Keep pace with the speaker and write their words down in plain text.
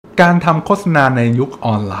การทำโฆษณาในยุคอ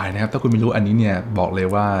อนไลน์นะครับถ้าคุณไม่รู้อันนี้เนี่ยบอกเลย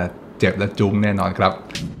ว่าเจ็บและจุงแน่นอนครับ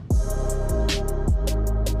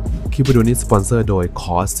คลิปวิดีโอนี้สปอนเซอร์โดย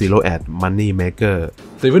Cost Zero Ad Money Maker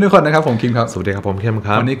สวัสดีทุกคนนะครับผมคิมครับสวัสดีครับผมเข้มค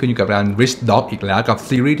รับวันนี้คุณอยู่กับร้าน Rich Dog อีกแล้วกับ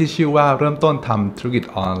ซีรีส์ที่ชื่อว่าเริ่มต้นทำธุรกิจ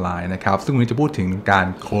ออนไลน์นะครับซึ่งวันนี้จะพูดถึงการ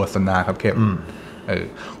โฆษณาครับเข้ม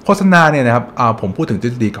โฆษณาเนี่ยนะครับผมพูดถึงทฤ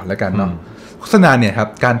ษฎีก่อนแล้วกันเนาะโฆษณาเนี่ยครับ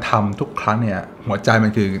การทำทุกครั้งเนี่ยหัวใจมั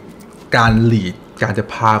นคือการลีดการจะ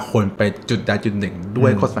พาคนไปจุดใดจุดหนึ่งด้ว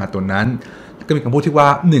ยโฆษณาตัวนั้นก็มีคำพูดที่ว่า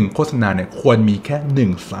1โฆษณาเนี่ยควรมีแค่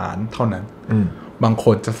1สารเท่านั้นบางค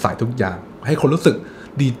นจะใส่ทุกอย่างให้คนรู้สึก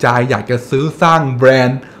ดีใจอยากจะซื้อสร้างแบรน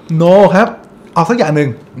ด์โนครับเอาสักอย่างหนึ่ง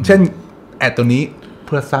เช่นแอดตัวนี้เ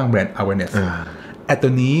พื่อสร้างแบรนด์ awareness แอดตั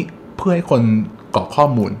วนี้เพื่อให้คนกรอกข้อ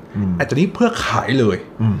มูลแอดตัวนี้เพื่อขายเลย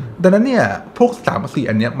ดังนั้นเนี่ยพวก3-4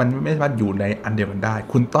อันเนี้ยมันไม่สามารถอยู่ในอันเดียวกันได้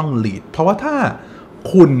คุณต้อง lead เพราะว่าถ้า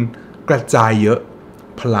คุณกระจายเยอะ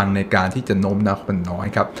พลังในการที่จะโน้มน้าวคนน้อย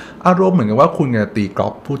ครับอารมณ์เหมือนกับว่าคุณจะตีกอ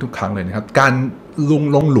ล์ฟพูดทุกครั้งเลยนะครับการ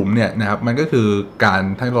ลงหลุมเนี่ยนะครับมันก็คือการ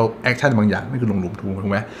ถ้าเราแอคชั่นบางอย่างนี่คือลงหลุมถู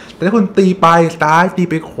กไหมแต่ถ้าคุณตีไปซ้ายตี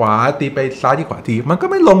ไปขวาตีไปซ้ายที่ขวาทีมันก็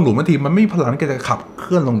ไม่ลงหลุมทีมันไม่มีพลังที่จะขับเค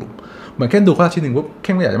ลื่อนลงหลุมเหมือนแค่ดูข้อชิ้นหนึ่งว่าแ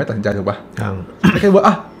ค่ไม่อยากจะไม่ตัดสินใจถูกป่ะแค่ว่า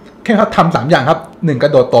อ่ะแค่ครับทำ3อย่างครับ1กร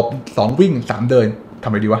ะโดดตบ2วิ่ง3เดินทำ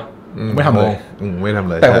อะไรดีวะไม่ทำเลยไม่ทำ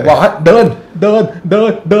เลยแต่ผมบอกว่าเดิน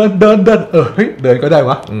เฮ้ยเดินก็ได้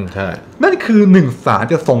วะใช่นั่นคือ1สาร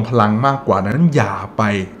จะทรงพลังมากกว่านั้นอย่าไป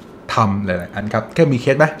ทำหลายๆอันครับแค่มีเค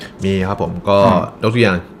สไหมมีครับผมก็ยกตัวอ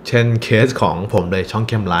ย่างเช่นเคสของผมเลยช่อง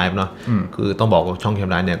เข้มไลฟ์เนาะคือต้องบอกว่าช่องเข้ม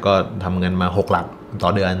ไลฟ์เนี่ยก็ทำเงินมา6 หลักต่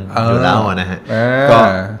อเดือนอยู่แล้วนะฮะก็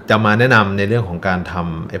จะมาแนะนำในเรื่องของการท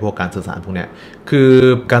ำไอ้พวกการสื่อสารพวกเนี้ยคือ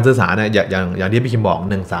การสื่อสารเนี่ยอย่างที่พี่คิมบอก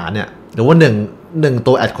1สารเนี่ยหรือว่า1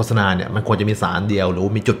ตัวแอดโฆษณาเนี่ยมันควรจะมีสารเดียวหรือ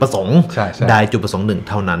มีจุดประสงค์ใดจุดประสงค์1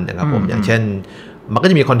เท่านั้นนะครับผมอย่างเช่นมันก็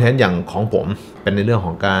จะมีคอนเทนต์อย่างของผมเป็นในเรื่องข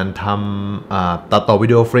องการทำตัดต่อวิ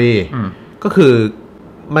ดีโอฟรีก็คือ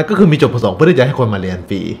มันก็คือมีจุดประสงค์เพื่อที่จะให้คนมาเรียน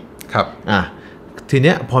ฟรีครับทีเ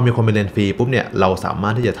นี้ยพอมีคนมาเรียนฟรีปุ๊บเนี่ยเราสามา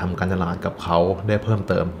รถที่จะทำการตลาดกับเขาได้เพิ่ม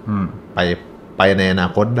เติมไปในอนา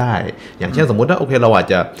คตได้อย่างเช่นสมมุติว่าโอเคเราอาจ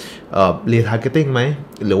จะรีทาร์เก็ตติ้งไหม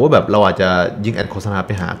หรือว่าแบบเราอาจจะยิงแอดโฆษณาไป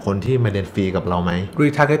หาคนที่มาเรียนฟรีกับเราไหมรี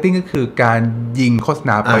ทาร์เก็ตติ้งก็คือการยิงโฆษ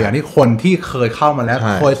ณาไปอย่างที่คนที่เคยเข้ามาแล้ว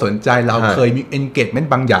เคยสนใจเราเคยมี engagement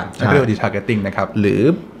บางอย่างเรียกว่ารีทาร์เก็ตติ้งนะครับหรือ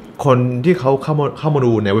คนที่เขาเข้ามา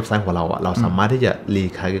ดูในเว็บไซต์ของเราอ่ะเราสามารถที่จะรี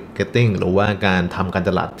ทาร์เก็ตติ้งหรือว่าการทำการ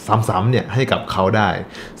ตลาดซ้ำๆเนี่ยให้กับเขาได้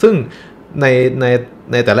ซึ่งใ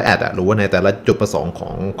นแต่ละแอดหรือว่าในแต่ละจุดประสงค์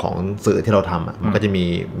ของสื่อที่เราทำมันก็จะ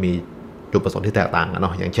มีจุดประสงค์ที่แตกต่างกันเนา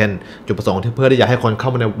ะอย่างเช่นจุดประสงค์ที่เพื่อที่จะให้คนเข้า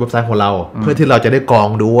มาในเว็บไซต์ของเราเพื่อที่เราจะได้กรอง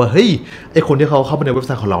ดูว่าเฮ้ยไอคนที่เขาเข้ามาในเว็บไ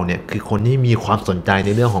ซต์ของเราเนี่ยคือคนที่มีความสนใจใน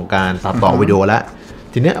เรื่องของการตัดต่อวิดีโอแล้ว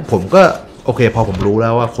ทีเนี้ยผมก็โอเคพอผมรู้แล้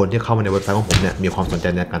วว่าคนที่เข้ามาในเว็บไซต์ของผมเนี่ยมีความสนใจ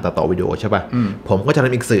ในการตัดต่อวิดีโอใช่ป่ะผมก็จะท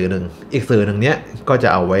ำอีกสื่อหนึ่งเนี้ยก็จะ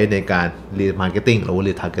เอาไว้ในการรีมาร์เก็ตติ้งหรือว่า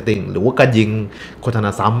รีทาร์เก็ตติ้งหรือว่าการยิงโฆษณา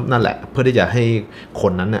ซ้ำนั่นแหละเพื่อที่จะให้ค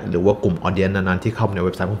นนั้นน่ะหรือว่ากลุ่มออเดียนนั้นๆที่เข้ามาในเ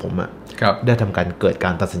ว็บไซต์ของผมอ่ะได้ทำการเกิดกา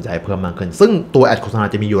รตัดสินใจเพิ่มมากขึ้นซึ่งตัวแอดโฆษณา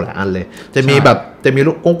จะมีอยู่หลายอันเลยจะมี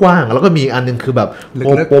ลูกกว้างๆแล้วก็มีอันนึงคือแบบ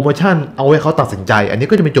โปรโมชั่นเอาไว้เขาตัดสินใจอันนี้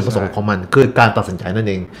ก็จะเป็นจุดประสงค์ของมันคือการตัดสินใจนั่น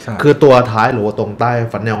เองคือตัวท้ายหรือว่าตรงใต้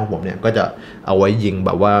ฟันแนลของผมเนี่ยก็จะเอาไว้ยิงแบ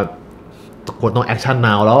บว่าคนต้องแอคชั่นน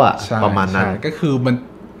าวแล้วอ่ะประมาณนั้นก็คือมัน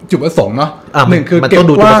จุดประสงค์เนาะหนึ่งคือเก็บ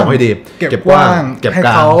กว้างให้ดีเก็บกว้างให้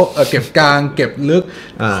เขาเก็บกลางเก็บลึก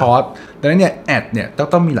คอร์สดังนั้นเนี่ยแอดเนี่ย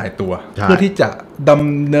ต้องมีหลายตัวเพื่อที่จะด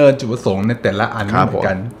ำเนินจุดประสงค์ในแต่ละอันเหมือน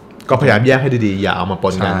กันก็พยายามแยกให้ดีๆอย่าเอามาป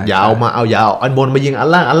นกันอย่าเอาอันบนมายิงอัน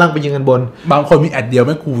ล่างไปยิงอันบนบางคนมีแอดเดียวไ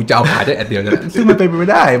ม่กูจะเอาขายได้แอดเดียวเลยซึ่งมันเป็นไปไม่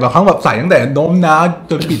ได้บางครั้งแบบใส่ตั้งแต่โน้มน้าว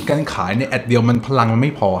จนปิดการขายเนี่ยแอดเดียวมันพลังมันไ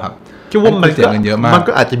ม่พอครับคิดว่ามัน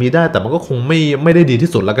ก็อาจจะมีได้แต่มันก็คงไม่ได้ดีที่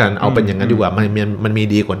สุดแล้วกันเอาเป็นอย่างนั้นดีกว่ามันมี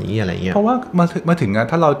ดีกว่านี้อะไรเงี้ยเพราะว่ามาถึง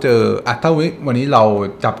ถ้าเราเจอถ้าวันนี้เรา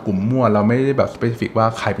จับกลุ่มมั่วเราไม่ได้แบบสเปซิฟิกว่า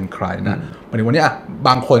ใครเป็นใครนะวันนี้บ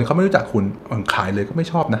างคนเขาไม่รู้จักคุณขายเลยก็ไม่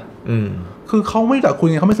ชอบนะคือเขาไม่รู้จักคุณ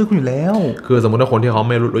เขาไม่ซื้อคุณอยู่แล้วคือสมมติว่าคนที่เขา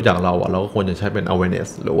ไม่รู้จักเราเราก็ควรจะใช้เป็น awareness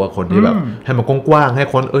หรือว่าคนที่แบบให้มันกว้างๆให้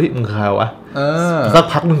คนมึงใครวะสัก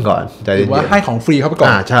พักนึงก่อนหรือว่าให้ของฟรีเขาไปก่อ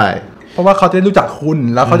นใช่เพราะว่าเขาจะรู้จักคุณ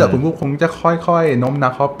แล้วเขาจะคุณคงจะค่อยๆโน้มน้า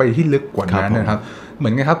วเขาไปที่ลึกกว่านั้นนะครับเหมื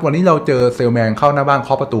อนไงครับวันนี้เราเจอเซลแมนเข้าหน้าบ้านเค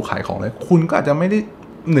าะประตูขายของเลยคุณก็อาจจะไม่ได้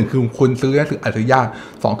1คือคุณซื้ออาจจะยาก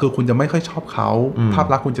2คือคุณจะไม่ค่อยชอบเขาภาพ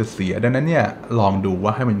ลักษณ์คุณจะเสียดังนั้นเนี่ยลองดูว่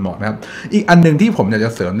าให้มันเหมาะนะครับอีกอันนึงที่ผมอยากจ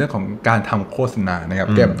ะเสริมเรื่องของการทำโฆษณานะครับ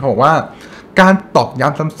เขาบอกว่าการตอกย้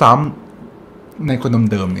ำซ้ำๆในคน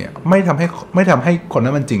เดิมๆเนี่ยไม่ทำให้คน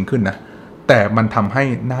นั้นมันจริงขึ้นนะแต่มันทำให้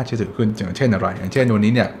น่าเชื่อถือขึ้นอย่างเช่นอะไรอย่างเช่นวัน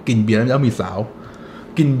นี้เนี่ยกินเบียร์แล้วมีสาว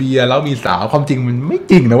กินเบียร์แล้วมีสาวความจริงมันไม่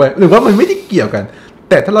จริงนะเว้ยหรือว่ามันไม่ได้เกี่ยวกัน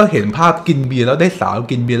แต่ถ้าเราเห็นภาพกินเบียร์แล้วได้สาว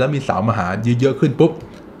กินเบียร์แล้วมีสาวมาหาเยอะๆขึ้นปุ๊บ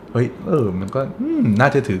เฮ้ยมันก็น่า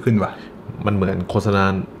จะถือขึ้นว่ะมันเหมือนโฆษณา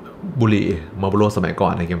บุหรี่มาร์ลโบสมัยก่อ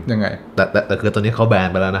นนะคิมยังไงแต่คือตอนนี้เขาแบน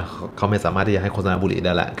ไปแล้วนะเขาไม่สามารถที่จะให้โฆษณาบุหรี่ไ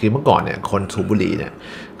ด้ละคือเมื่อก่อนเนี่ยคนสูบบุหรี่เนี่ย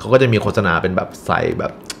เขาก็จะมีโฆษณาเป็นแบบใส่แบ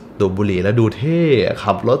บดูบุหรี่แล้วดูเท่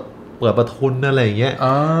ขับรถเปิดประทุนอะไรอย่างเงี้ย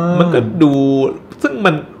มันก็ดูซึ่ง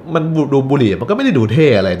มันดูบุหรี่มันก็ไม่ได้ดูเท่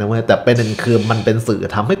อะไรนะเว้ยแต่เป็นคือมันเป็นสื่อ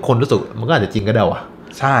ทำให้คนรู้สึกมันก็อาจจะจริงก็ได้ว่ะ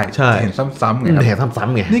ใช่เห็นซ้ำๆไงเห็นซ้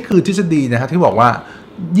ำๆไงนี่คือทฤษฎีนะครับที่บอกว่า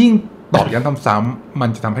ยิ่งตอกย้ำซ้ำๆมัน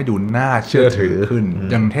จะทำให้ดูน่าเชื่อถือขึ้น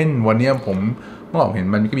อย่างเช่นวันนี้ผมเมื่อก่อนเห็น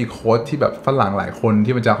มันก็มีโค้ดที่แบบฝรั่งหลายคน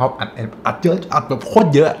ที่มันจะชอบอัดเยอะอัดแบบโคตร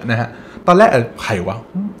เยอะนะฮะตอนแรกใครวะ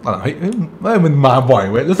ตอนหลังเฮ้ยมันมาบ่อย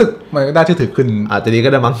เว้ยรู้สึกมันก็น่าเชื่อถือขึ้นอาจจะดีก็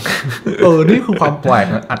ได้มั้งนี่คือความแปลก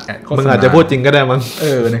นะอัดมึงอาจจะพูดจริงก็ได้มั้ง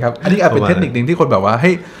นะครับอันนี้อาจเป็นเทคนิคหนึ่งที่คนแบบว่าใ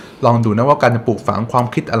ห้ลองดูนะว่าการจะปลูกฝังความ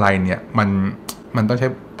คิดอะไรเนี่ยมันต้องใช้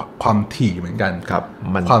ความถี่เหมือนกันครับ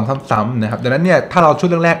ความซ้ำๆนะครับดังนั้นเนี่ยถ้าเราช่วย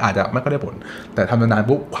เรื่องแรกอาจจะไม่ค่อยได้ผลแต่ทำนานๆ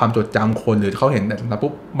ปุ๊บความจดจำคนหรือเขาเห็นแต่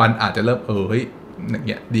ปุ๊บมันอาจจะเริ่มเฮ้ยเ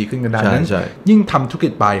นี่ยดีขึ้นกันได้นั้นยิ่งทำธุรกิ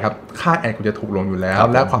จไปครับค่าแอดก็จะถูกลงอยู่แล้ว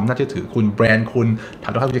และความน่าเชื่อถือคุณแบรนด์คุณฐา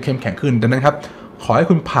นลูกค้าจะเข้มแข็งขึ้นดังนั้นครับขอให้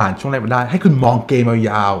คุณผ่านช่วงแรกไปได้ให้คุณมองเกม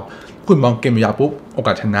ยาวคุณมองเกมยาวปุ๊บโอก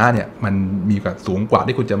าสชนะเนี่ยมันมีโอกาสสูงกว่า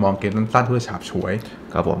ที่คุณจะมองเกมสั้นๆเพื่อฉาบฉวย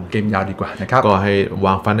ครับผมเกมยาวดีกว่านะครับก็ให้ว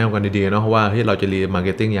างฟันแนลกันดีๆเนาะเพราะว่าเราจะรีมาร์เ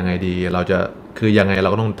ก็ตติ้งยังไงดีเราจะคือยังไงเรา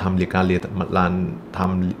ก็ต้องทำการรี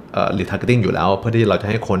ทาร์เก็ตติ้งอยู่แล้วเพื่อที่เราจะ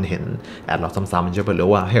ให้คนเห็นแอดเราซ้ำๆใช่ไหมหรือ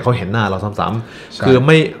ว่าให้เขาเห็นหน้าเราซ้ำๆคือไ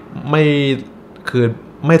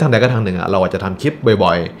ม่ทางใดก็ทางหนึ่งเราอาจจะทำคลิปบ่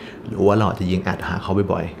อยๆหรือว่าเราอาจจะยิงแอดหาเขา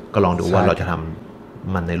บ่อยๆก็ลองดูว่าเราจะทำ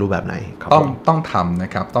มันในรูปแบบไหนต้องทำน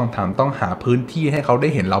ะครับต้องหาพื้นที่ให้เขาได้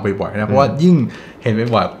เห็นเราบ่อยๆนะเพราะว่ายิ่งเห็น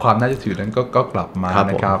บ่อยๆความน่าเชื่อถือนั้นก็กลับมา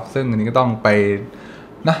นะครับซึ่งอันนี้ก็ต้องไป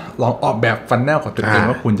นะลองออกแบบฟันแนลของตัวเอง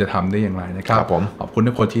ว่าคุณจะทำได้อย่างไรนะครับขอบคุณ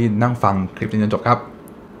ทุกคนที่นั่งฟังคลิปนี้จนจบครับ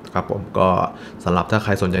ครับผมก็สำหรับถ้าใค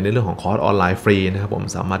รสนใจในเรื่องของคอร์สออนไลน์ฟรีนะครับผม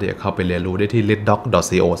สามารถที่จะเข้าไปเรียนรู้ได้ที่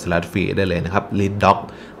leaddoc.co/free ได้เลยนะครับ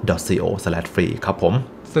leaddoc.co/free ครับผม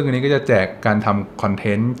ซึ่งอันนี้ก็จะแจกการทำคอนเท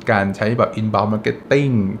นต์การใช้แบบ inbound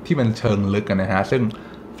marketing ที่มันเชิงลึกกันนะฮะซึ่ง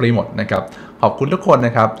ฟรีหมดนะครับขอบคุณทุกคนน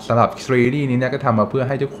ะครับสำหรับซีรีส์นี้เนี่ยก็ทำมาเพื่อใ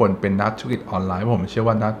ห้ทุกคนเป็นนักธุรกิจออนไลน์ผมเชื่อ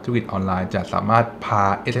ว่านักธุรกิจออนไลน์จะสามารถพา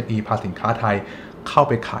SME พาสินค้าไทยเข้าไ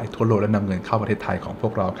ปขายทั่วโลกและนำเงินเข้าประเทศไทยของพว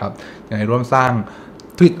กเราครับยังไงร่วมสร้าง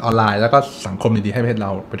ธุรกิจออนไลน์แล้วก็สังคมดีๆให้ประเทศเร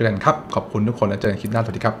าไปด้วยกันครับขอบคุณทุกคนและเจอกันคลิปหน้าส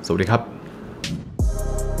วัสดีครับสวัสดีครับ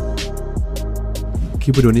ค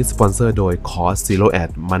ลิปวิดีโอนี้สปอนเซอร์โดยคอร์ส Zero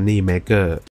Ad Money Maker